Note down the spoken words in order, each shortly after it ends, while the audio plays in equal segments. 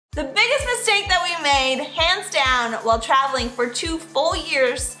The biggest mistake that we made, hands down, while traveling for 2 full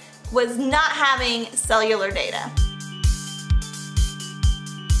years was not having cellular data.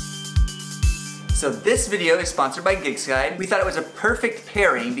 So this video is sponsored by gigsky. We thought it was a perfect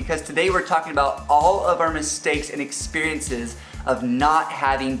pairing because today we're talking about all of our mistakes and experiences of not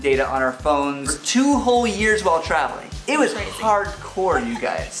having data on our phones for 2 whole years while traveling. It was hardcore, you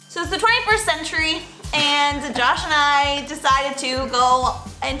guys. So it's the 21st century, and Josh and I decided to go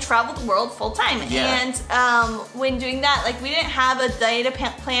and travel the world full time. Yeah. And when doing that, like, we didn't have a data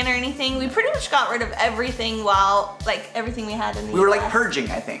plan or anything. We pretty much got rid of everything everything we had in the We were like purging,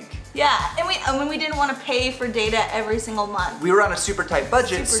 I think. Yeah, and we didn't want to pay for data every single month. We were on a super tight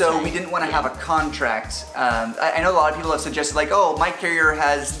budget, we didn't want to have a contract. I know a lot of people have suggested like, oh, my carrier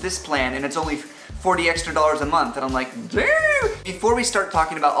has this plan and it's only $40 extra a month, and I'm like, damn! Before we start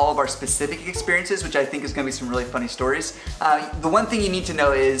talking about all of our specific experiences, which I think is gonna be some really funny stories, the one thing you need to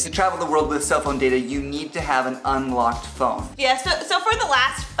know is to travel the world with cell phone data, you need to have an unlocked phone. Yeah, so for the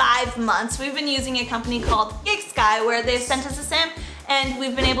last 5 months, we've been using a company called gigsky, where they've sent us a SIM, and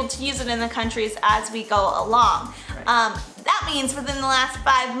we've been able to use it in the countries as we go along. Right. That means within the last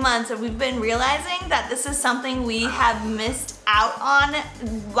 5 months that we've been realizing that this is something we have missed out on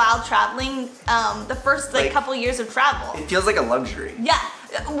while traveling the first couple years of travel. It feels like a luxury. Yeah,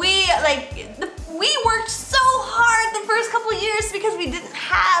 we worked so hard the first couple years because we didn't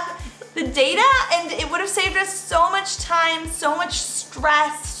have the data, and it would have saved us so much time, so much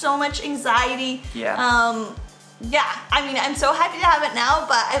stress, so much anxiety. Yeah. Yeah, I mean, I'm so happy to have it now,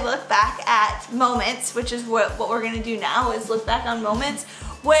 but I look back at moments, which is what we're gonna do now, is look back on moments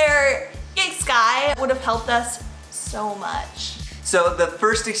where gigsky would have helped us so much. So the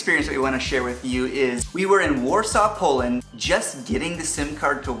first experience that we want to share with you is we were in Warsaw, Poland. Just getting the SIM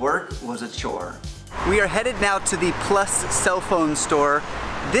card to work was a chore. We are headed now to the Plus cell phone store.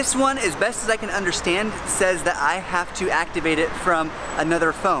 This one, as best as I can understand, says that I have to activate it from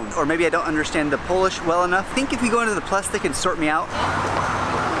another phone. Or maybe I don't understand the Polish well enough. I think if we go into the Plus, they can sort me out.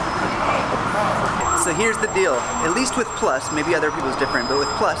 So here's the deal. At least with Plus, maybe other people's different, but with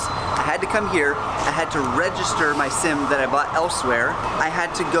Plus, I had to come here, I had to register my SIM that I bought elsewhere. I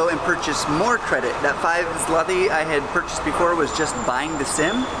had to go and purchase more credit. That 5 zloty I had purchased before was just buying the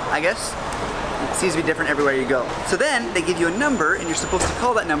SIM, I guess. It seems to be different everywhere you go. So then they give you a number and you're supposed to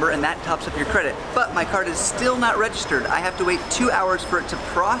call that number and that tops up your credit. But my card is still not registered. I have to wait 2 hours for it to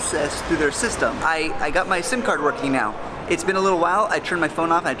process through their system. I got my SIM card working now. It's been a little while. I turned my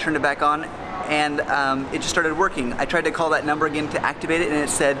phone off and I turned it back on, and it just started working. I tried to call that number again to activate it and it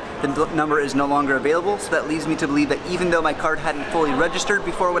said the number is no longer available, so that leads me to believe that even though my card hadn't fully registered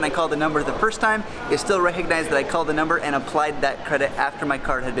before when I called the number the first time, it still recognized that I called the number and applied that credit after my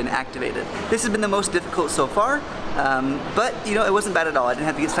card had been activated. This has been the most difficult so far, but you know, it wasn't bad at all. I didn't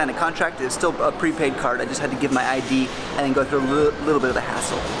have to sign a contract. It's still a prepaid card. I just had to give my ID and then go through a little bit of a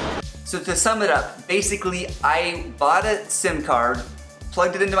hassle. So to sum it up, basically I bought a SIM card,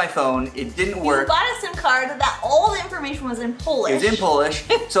 plugged it into my phone, it didn't work. You bought a SIM card that all the information was in Polish. It was in Polish,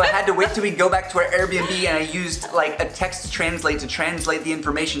 so I had to wait till we go back to our Airbnb, and I used like a text to translate the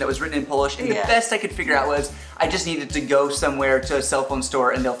information that was written in Polish, and the best I could figure out was I just needed to go somewhere to a cell phone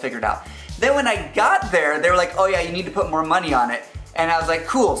store and they'll figure it out. Then when I got there, they were like, oh yeah, you need to put more money on it. And I was like,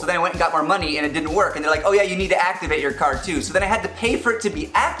 cool. So then I went and got more money and it didn't work. And they're like, oh yeah, you need to activate your card too. So then I had to pay for it to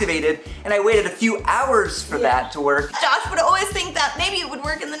be activated, and I waited a few hours for that to work. Josh would always think that maybe it would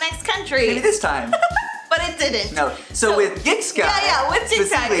work in the next country. Maybe this time. But it didn't. No. So with gigsky, with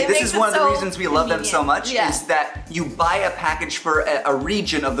gigsky, this is one of the reasons we love them so much, is that you buy a package for a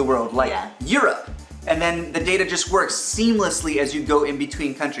region of the world, like Europe. And then the data just works seamlessly as you go in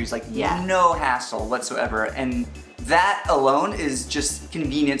between countries, like no hassle whatsoever. And that alone is just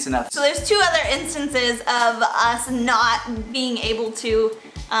convenience enough. So there's 2 other instances of us not being able to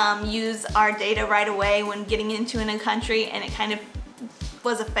use our data right away when getting into a new country, and it kind of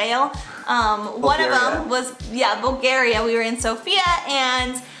was a fail. One of them was, Bulgaria. We were in Sofia,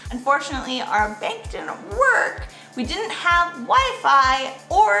 and unfortunately our bank didn't work. We didn't have Wi-Fi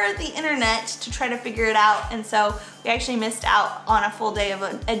or the internet to try to figure it out, and so we actually missed out on a full day of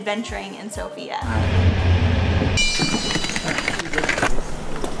adventuring in Sofia.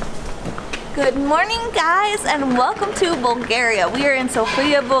 Good morning, guys, and welcome to Bulgaria. We are in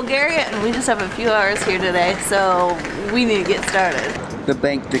Sofia, Bulgaria, and we just have a few hours here today, so we need to get started. The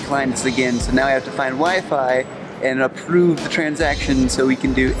bank declined us again, so now I have to find Wi-Fi and approve the transaction so we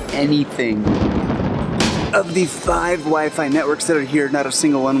can do anything. Of the 5 Wi-Fi networks that are here, not a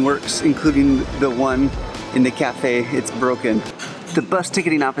single one works, including the one in the cafe. It's broken. The bus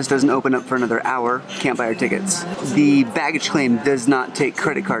ticketing office doesn't open up for another hour. Can't buy our tickets. The baggage claim does not take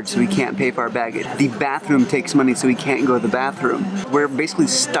credit cards, so we can't pay for our baggage. The bathroom takes money, so we can't go to the bathroom. We're basically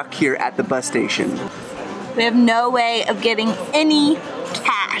stuck here at the bus station. We have no way of getting any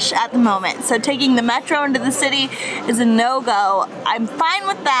cash at the moment, so taking the metro into the city is a no-go. I'm fine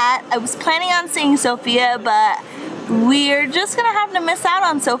with that. I was planning on seeing Sofia, but we're just gonna have to miss out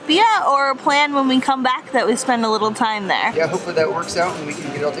on Sofia, or plan when we come back that we spend a little time there. Yeah, hopefully that works out and we can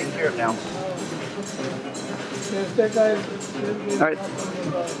get it all taken care of now. All right.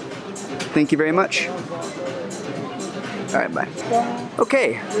 Thank you very much. All right, bye.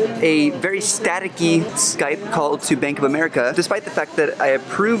 Okay, a very staticky Skype call to Bank of America. Despite the fact that I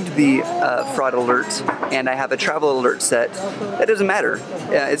approved the fraud alert and I have a travel alert set, that doesn't matter.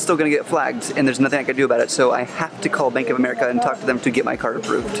 It's still gonna get flagged and there's nothing I can do about it, so I have to call Bank of America and talk to them to get my card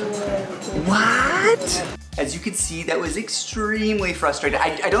approved. What? As you can see, that was extremely frustrating.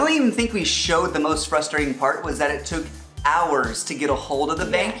 I don't even think we showed the most frustrating part was that it took hours to get a hold of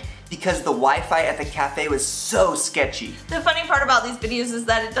the bank, because the Wi-Fi at the cafe was so sketchy. The funny part about these videos is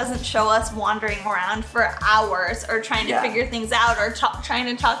that it doesn't show us wandering around for hours or trying to figure things out or trying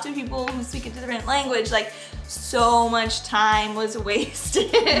to talk to people who speak a different language. Like, so much time was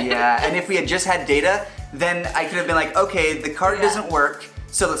wasted. Yeah, and if we had just had data, then I could have been like, okay, the card doesn't work,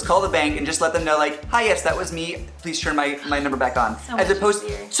 so let's call the bank and just let them know like, hi, yes, that was me. Please turn my number back on. So As opposed,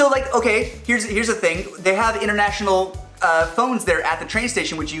 so like, okay, here's the thing. They have international phones there at the train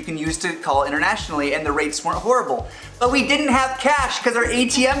station, which you can use to call internationally, and the rates weren't horrible. But we didn't have cash because our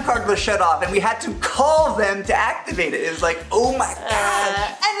ATM card was shut off, and we had to call them to activate it. It was like, oh my god.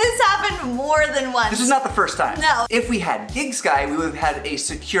 And this happened more than once. This is not the first time. No. If we had gigsky, we would have had a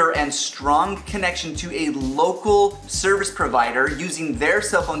secure and strong connection to a local service provider using their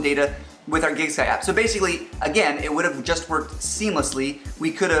cell phone data with our gigsky app. So basically, again, it would have just worked seamlessly.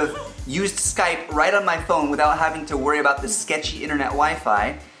 We could have used Skype right on my phone without having to worry about the sketchy internet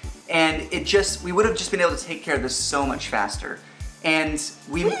Wi-Fi. And we would have just been able to take care of this so much faster. And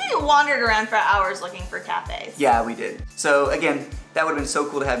we wandered around for hours looking for cafes. Yeah, we did. So again, that would have been so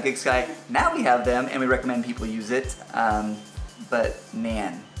cool to have gigsky. Now we have them and we recommend people use it. But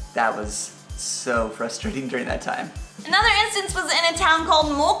man, that was so frustrating during that time. Another instance was in a town called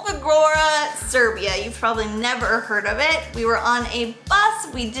Mokagora, Serbia. You've probably never heard of it. We were on a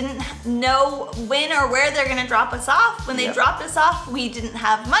bus. We didn't know when or where they're gonna drop us off. When they dropped us off, we didn't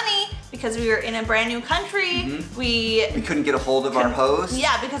have money because we were in a brand new country. We couldn't get a hold of our host.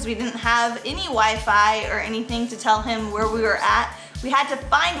 Yeah, because we didn't have any Wi-Fi or anything to tell him where we were at. We had to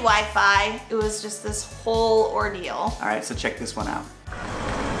find Wi-Fi. It was just this whole ordeal. All right, so check this one out.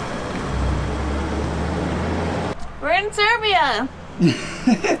 We're in Serbia.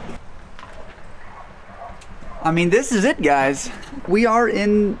 I mean, this is it, guys. We are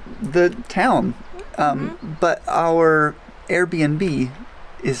in the town, but our Airbnb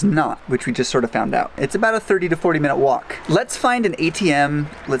is not, which we just sort of found out. It's about a 30 to 40 minute walk. Let's find an ATM.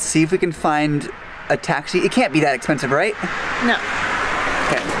 Let's see if we can find a taxi. It can't be that expensive, right? No.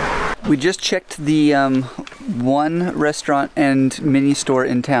 Okay. We just checked the one restaurant and mini store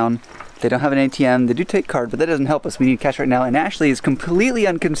in town. They don't have an ATM. They do take card, but that doesn't help us. We need cash right now. And Ashley is completely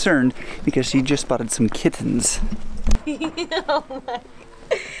unconcerned because she just spotted some kittens. Oh my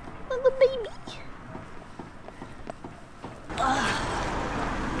little baby.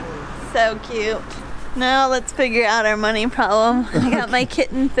 Oh, so cute. Now let's figure out our money problem. I got my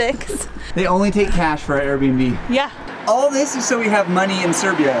kitten fix. They only take cash for our Airbnb. Yeah. All this is so we have money in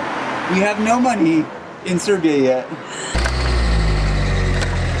Serbia. We have no money in Serbia yet.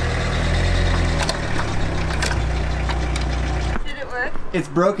 It's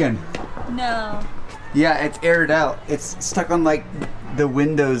broken. No. Yeah, it's aired out. It's stuck on like the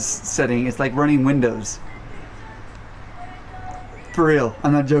Windows setting. It's like running Windows. For real,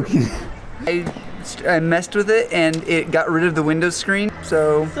 I'm not joking. I messed with it and it got rid of the Windows screen,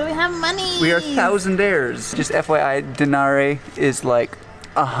 so we have money. We are thousandaires. Just FYI, Denare is like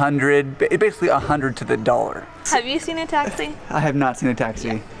 100, basically 100 to the dollar. Have you seen a taxi? I have not seen a taxi.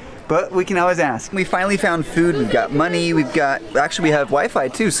 Yeah. But we can always ask. We finally found food, we've got money, actually we have Wi-Fi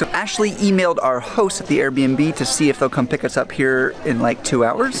too. So Ashley emailed our host at the Airbnb to see if they'll come pick us up here in like 2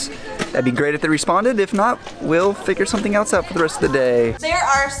 hours. That'd be great if they responded. If not, we'll figure something else out for the rest of the day. There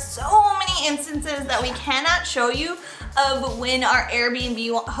are so many instances that we cannot show you of when our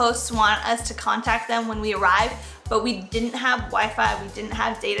Airbnb hosts want us to contact them when we arrive. But we didn't have Wi-Fi, we didn't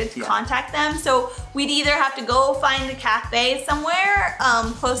have data to contact them, so we'd either have to go find a cafe somewhere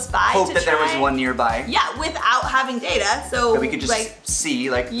close by Hope that there was one nearby. Yeah, without having data, so that we could just see,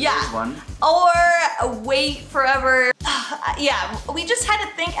 like, yeah, there's one. Or wait forever Yeah, we just had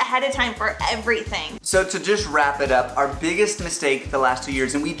to think ahead of time for everything. So to just wrap it up, our biggest mistake the last 2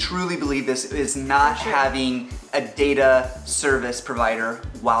 years, and we truly believe this, is not having a data service provider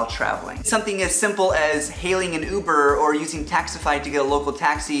while traveling. Something as simple as hailing an Uber or using Taxify to get a local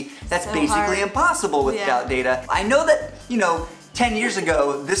taxi, that's so basically impossible without data. I know that, you know, 10 years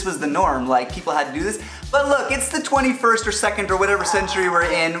ago, this was the norm, like people had to do this. But look, it's the 21st or 2nd or whatever century we're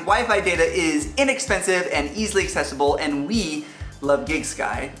in. Wi-Fi data is inexpensive and easily accessible, and we love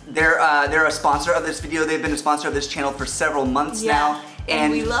gigsky. They're a sponsor of this video. They've been a sponsor of this channel for several months now.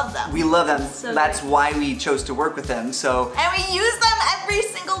 And we love them. We love them. So that's why we chose to work with them. So and we use them every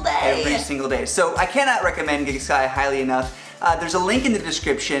single day. Every single day. So I cannot recommend gigsky highly enough. There's a link in the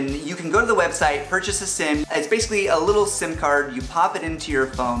description. You can go to the website, purchase a SIM. It's basically a little SIM card. You pop it into your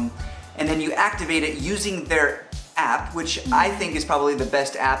phone, and then you activate it using their app, which I think is probably the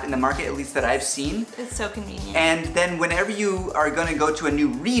best app in the market, at least that I've seen. It's so convenient. And then whenever you are going to go to a new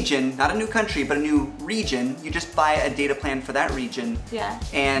region, not a new country, but a new region, you just buy a data plan for that region. Yeah.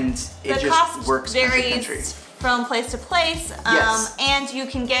 And it the just cost works varies from place to place. And you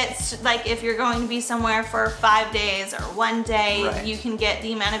can get, like if you're going to be somewhere for 5 days or 1 day, you can get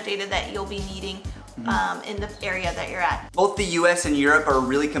the amount of data that you'll be needing in the area that you're at. Both the US and Europe are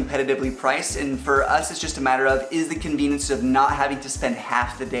really competitively priced, and for us it's just a matter of, is the convenience of not having to spend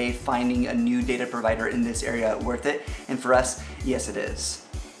half the day finding a new data provider in this area worth it? And for us, yes it is.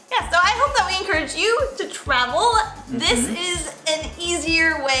 Yeah, so I hope that we encourage you to travel. This is an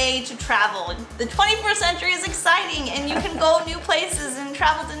easier way to travel. The 21st century is exciting, and you can go new places and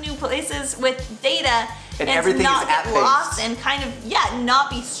travel to new places with data and everything not is get lost and kind of, not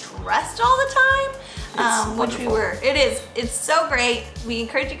be stressed all the time, which we were. It's so great. We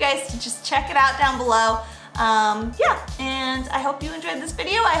encourage you guys to just check it out down below. And I hope you enjoyed this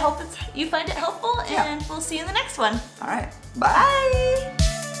video. I hope you find it helpful, and we'll see you in the next one. All right, bye.